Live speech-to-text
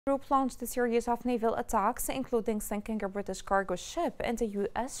The group launched a series of naval attacks, including sinking a British cargo ship and a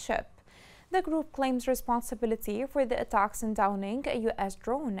U.S. ship. The group claims responsibility for the attacks and downing a U.S.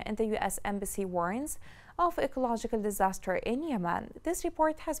 drone, and the U.S. Embassy warns of ecological disaster in Yemen. This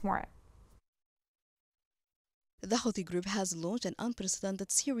report has more. The Houthi group has launched an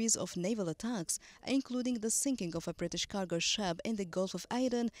unprecedented series of naval attacks, including the sinking of a British cargo ship in the Gulf of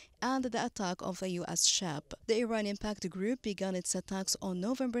Aden and the attack of a U.S. ship. The Iranian-backed group began its attacks on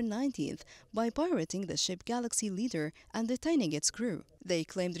November 19th by pirating the ship Galaxy Leader and detaining its crew. They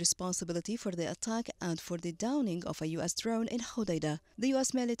claimed responsibility for the attack and for the downing of a U.S. drone in Hodeidah. The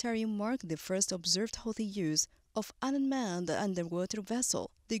U.S. military marked the first observed Houthi use of an unmanned underwater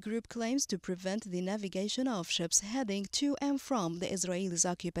vessel. The group claims to prevent the navigation of ships heading to and from the Israelis'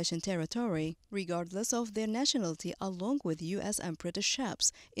 occupation territory, regardless of their nationality, along with U.S. and British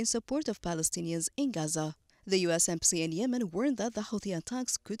ships in support of Palestinians in Gaza. The U.S. Embassy in Yemen warned that the Houthi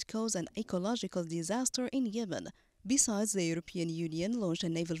attacks could cause an ecological disaster in Yemen. Besides, the European Union launched a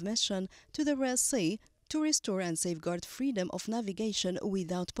naval mission to the Red Sea to restore and safeguard freedom of navigation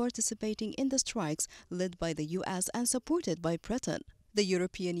without participating in the strikes led by the U.S. and supported by Britain. The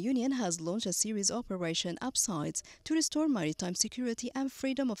European Union has launched a series of Operation Upsides to restore maritime security and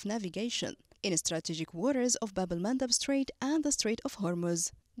freedom of navigation in strategic waters of Bab el-Mandeb Strait and the Strait of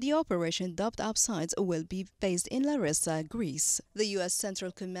Hormuz. The operation, dubbed Upsides, will be based in Larissa, Greece. The U.S.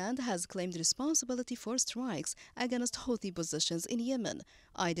 Central Command has claimed responsibility for strikes against Houthi positions in Yemen,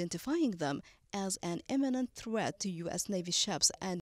 identifying them as an imminent threat to U.S. Navy ships and